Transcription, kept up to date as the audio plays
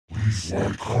Please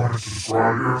like, comment,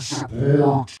 subscribe, and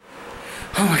support.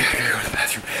 Oh my god, I gotta go to the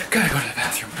bathroom. Gotta go to the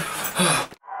bathroom. Oh.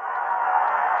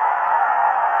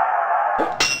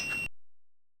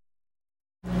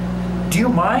 Do you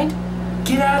mind?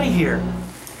 Get out of here.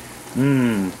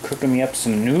 Cooking me up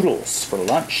some noodles for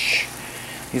lunch.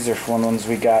 These are one ones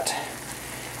we got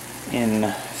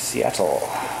in Seattle.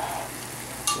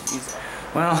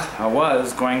 Well, I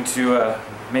was going to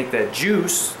make that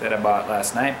juice that I bought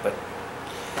last night, but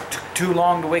it took too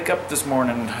long to wake up this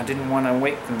morning. I didn't want to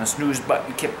wake and the snooze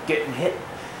button kept getting hit.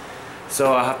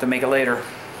 So I'll have to make it later.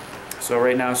 So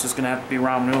right now it's just going to have to be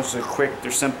ramen noodles. They're quick,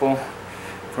 they're simple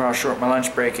for how short my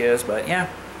lunch break is, but yeah.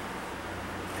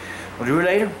 We'll do it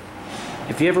later.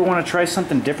 If you ever want to try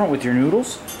something different with your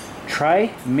noodles,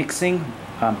 try mixing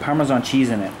Parmesan cheese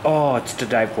in it. Oh, it's to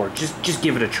die for. Just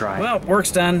give it a try. Well,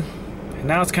 work's done.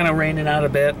 Now it's kind of raining out a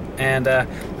bit, and I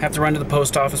have to run to the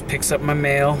post office, picks up my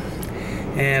mail.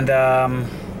 And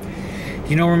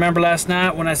you know, remember last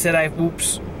night when I said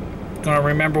gonna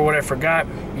remember what I forgot?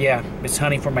 Yeah, it's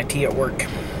honey for my tea at work.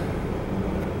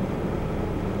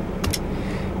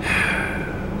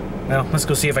 Well, let's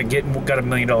go see if I got $1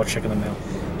 million check in the mail.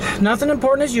 Nothing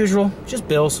important as usual, just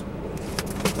bills.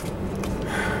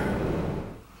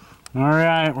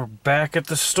 Alright, we're back at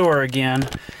the store again.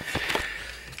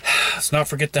 Let's not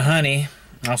forget the honey.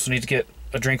 I also need to get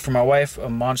a drink for my wife, a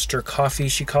Monster coffee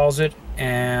she calls it,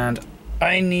 and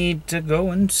I need to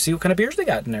go and see what kind of beers they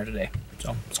got in there today.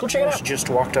 So let's go check it out. Just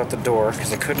walked out the door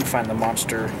because I couldn't find the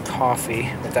Monster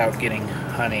coffee without getting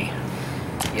honey.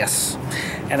 Yes.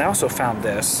 And I also found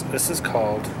this. This is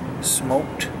called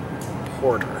Smoked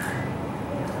Porter.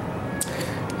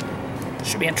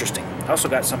 Should be interesting. I also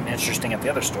got something interesting at the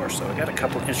other store, so I got a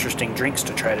couple interesting drinks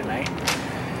to try tonight,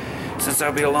 since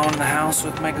I'll be alone in the house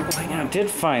with my Google Hangout. I did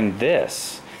find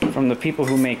this from the people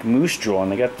who make moose drool,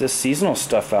 and they got this seasonal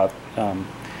stuff out,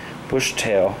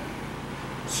 bushtail.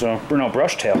 So, no,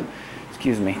 brushtail.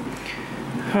 Excuse me.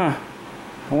 Huh.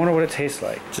 I wonder what it tastes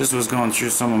like. Just was going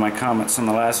through some of my comments on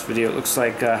the last video. It looks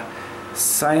like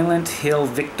Silent Hill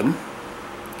Victim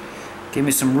gave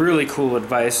me some really cool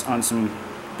advice on some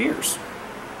beers.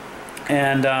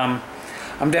 And I'm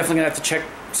definitely going to have to check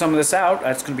some of this out.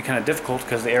 It's going to be kind of difficult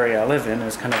because the area I live in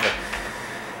is kind of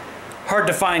hard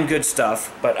to find good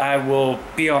stuff, but I will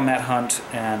be on that hunt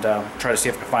and try to see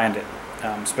if I can find it,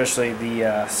 especially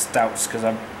the stouts, because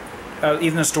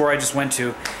even the store I just went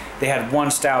to, they had one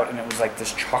stout and it was like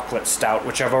this chocolate stout,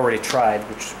 which I've already tried,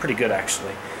 which is pretty good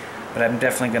actually, but I'm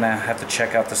definitely going to have to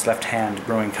check out this Left Hand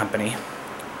Brewing Company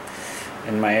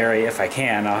in my area if I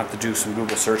can. I'll have to do some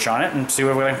Google search on it and see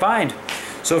what I can find.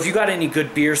 So if you got any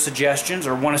good beer suggestions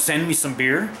or want to send me some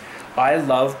beer, I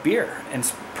love beer,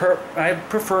 and I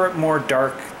prefer it more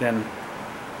dark than,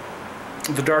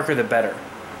 the darker the better.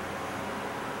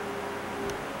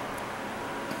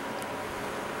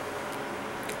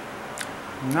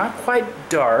 Not quite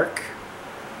dark.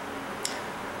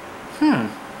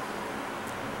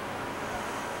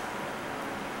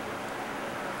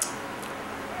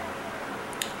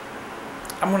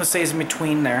 I'm gonna say it's in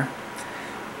between there,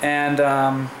 and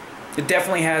it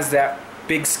definitely has that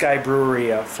Big Sky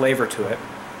Brewery flavor to it.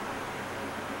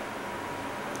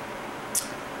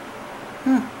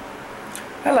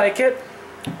 I like it,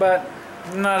 but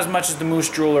not as much as the Moose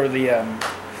Drool or the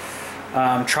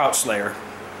Trout Slayer.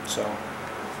 So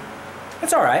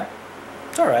it's all right.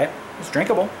 It's all right. It's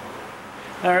drinkable.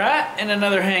 All right, and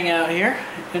another hangout here,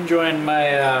 enjoying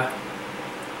my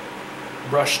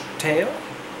brush tail.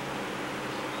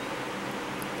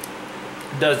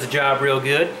 Does the job real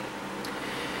good.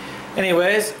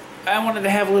 Anyways, I wanted to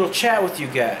have a little chat with you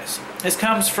guys. This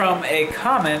comes from a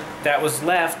comment that was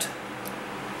left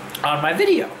on my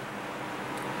video,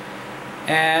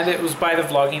 and it was by the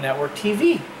Vlogging Network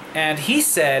TV, and he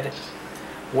said,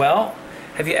 well,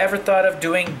 have you ever thought of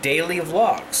doing daily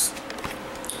vlogs?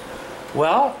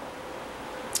 Well,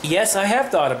 yes, I have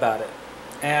thought about it,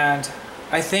 and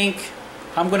I think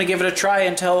I'm going to give it a try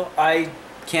until I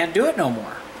can't do it no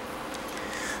more.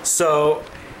 So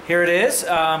here it is.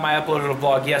 I uploaded a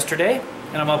vlog yesterday,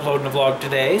 and I'm uploading a vlog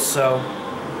today. So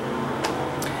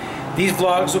these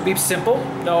vlogs will be simple,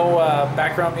 no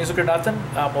background music or nothing.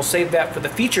 We'll save that for the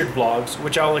featured vlogs,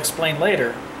 which I'll explain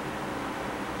later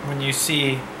when you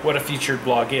see what a featured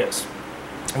vlog is.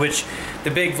 Which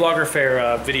the big Vlogger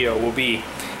Fair video will be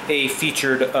a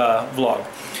featured vlog,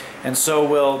 and so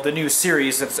will the new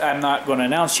series that I'm not going to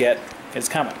announce yet is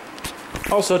coming.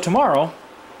 Also tomorrow,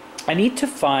 I need to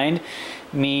find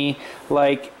me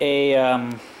like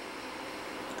a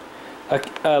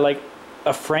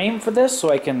frame for this,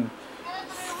 so I can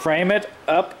frame it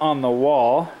up on the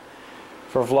wall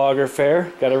for Vlogger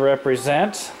Fair. Got to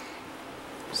represent.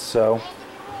 So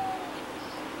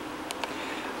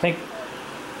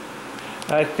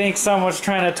I think someone's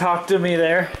trying to talk to me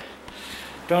there.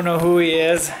 Don't know who he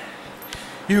is.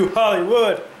 You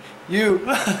Hollywood. You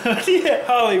yeah,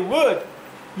 Hollywood.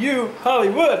 You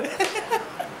Hollywood.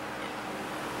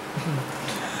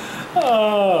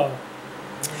 Oh.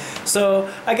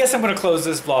 So I guess I'm going to close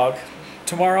this vlog.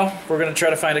 Tomorrow we're going to try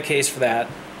to find a case for that.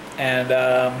 And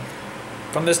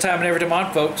from this time and every time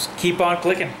on, folks, keep on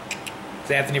clicking.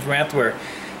 It's Anthony from AnthWare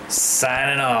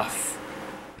signing off.